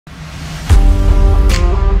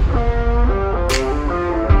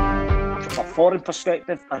foreign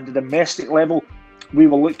perspective and the domestic level, we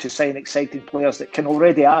will look to sign exciting players that can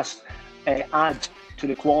already add to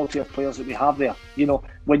the quality of players that we have there. You know,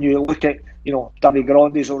 when you look at, you know, Davy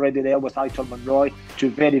Grandi's already there with Aitor Monroy,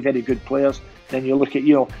 two very, very good players. Then you look at,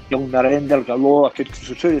 you know, young Narendra, Galoa,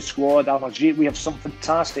 to the squad, Amarjeet. We have some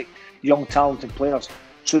fantastic young talented players.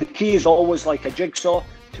 So the key is always like a jigsaw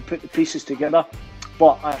to put the pieces together.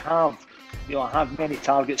 But I have many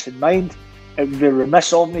targets in mind. It would be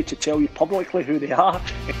remiss of me to tell you publicly who they are.